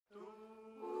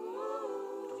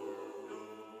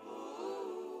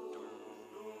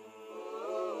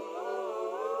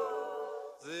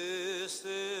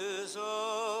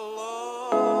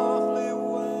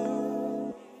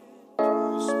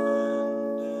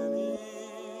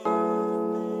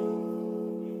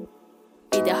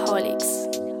Videoholics.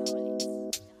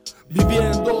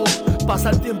 Viviendo,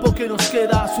 pasa el tiempo que nos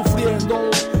queda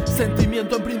sufriendo.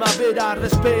 Sentimiento en primavera,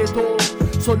 respeto,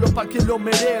 solo pa' quien lo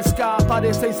merezca.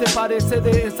 Parece y se parece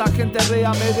de esa gente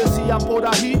rea. Me decía por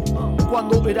ahí,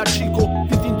 cuando era chico,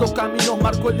 distintos caminos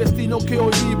marcó el destino que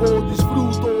hoy vivo.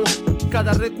 Disfruto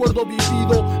cada recuerdo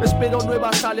vivido, espero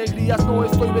nuevas alegrías, no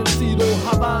estoy vencido.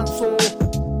 Avanzo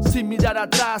sin mirar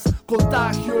atrás,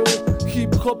 contagio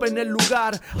hip hop en el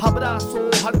lugar, abrazo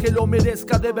al que lo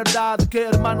merezca de verdad. Que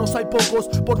hermanos hay pocos,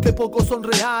 porque pocos son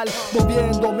real.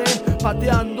 Moviéndome,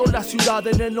 pateando la ciudad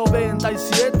en el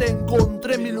 97.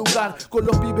 Encontré mi lugar, con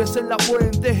los pibes en la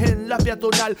fuente, en la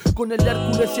peatonal, con el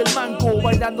Hércules y el manco,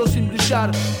 bailando sin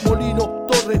brillar. Molino,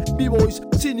 torre, B-boys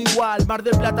sin igual. Mar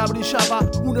del Plata brillaba,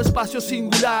 un espacio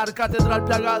singular. Catedral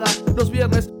plagada, los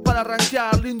viernes para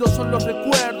rankear. Lindos son los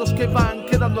recuerdos que van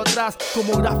quedando atrás.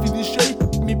 Como graffiti DJ,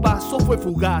 mi paso fue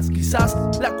fugaz. Quizás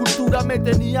la cultura me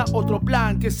tenía otro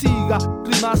plan. Que siga,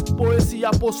 rimas, poesía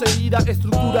poseída,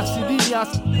 estructuras y líneas.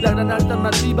 La gran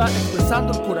alternativa,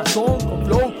 expresando el corazón con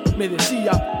flow, me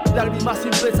decía. Lágrimas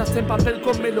impresas en papel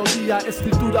con melodía.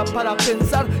 Escritura para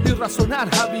pensar y razonar.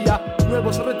 Había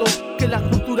nuevos retos que la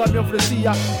cultura me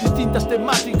ofrecía. Distintas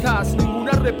temáticas,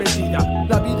 ninguna repetida.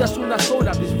 La vida es una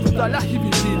sola, disfrútala y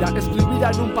vivila.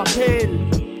 Escribirla en un papel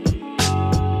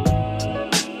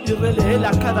y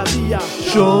releela cada día.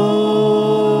 Yo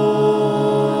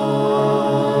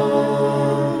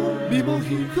vivo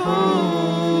hip hop.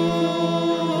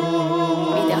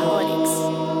 Videoholics.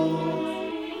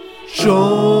 Yo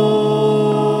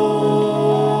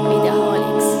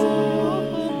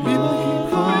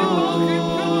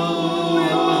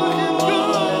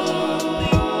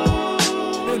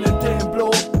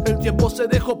se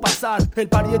dejó pasar, el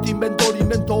pariente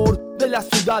inventor de la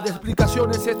ciudad,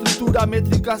 explicaciones, estructura,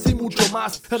 métricas y mucho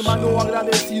más. Hermano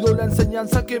agradecido la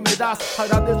enseñanza que me das.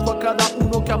 Agradezco a cada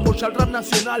uno que apoya el rap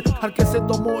nacional, al que se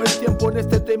tomó el tiempo en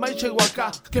este tema y llegó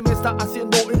acá, que me está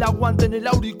haciendo el aguante en el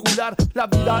auricular. La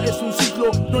vida es un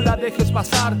ciclo, no la dejes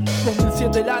pasar.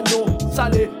 2007 el año,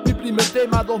 sale mi primer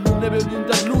tema. 2009 un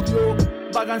interludio,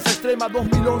 vagancia extrema.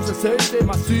 2011 es el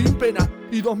tema sin pena,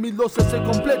 y 2012 se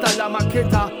completa la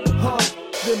maqueta.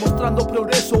 Demostrando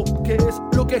progreso, que es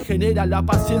lo que genera la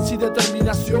paciencia y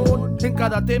determinación. En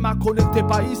cada tema conecté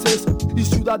países y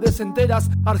ciudades enteras.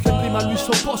 Argentina lo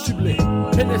hizo posible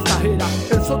en esta era.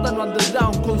 El sótano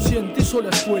underground concientizó la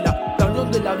escuela. La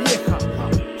unión de la vieja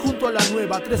junto a la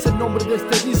nueva, 3 el nombre de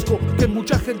este disco que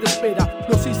mucha gente espera.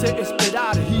 Los hice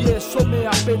esperar y eso me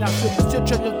apena. Hace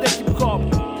 18 años de hip hop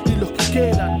y los que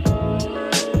quedan,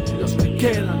 y los que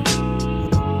quedan.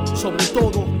 Sobre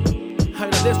todo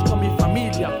agradezco a mi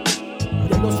familia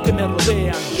y a los que me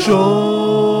rodean. Yo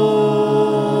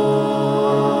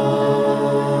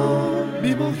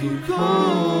vivo hip hop.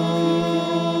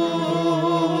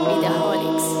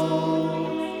 Videoholics.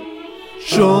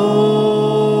 Yo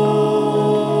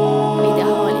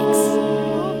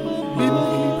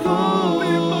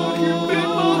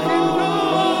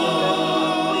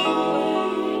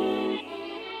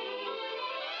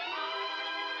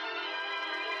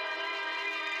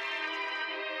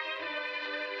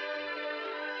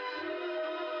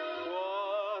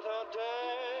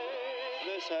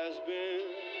this has been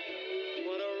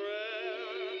what a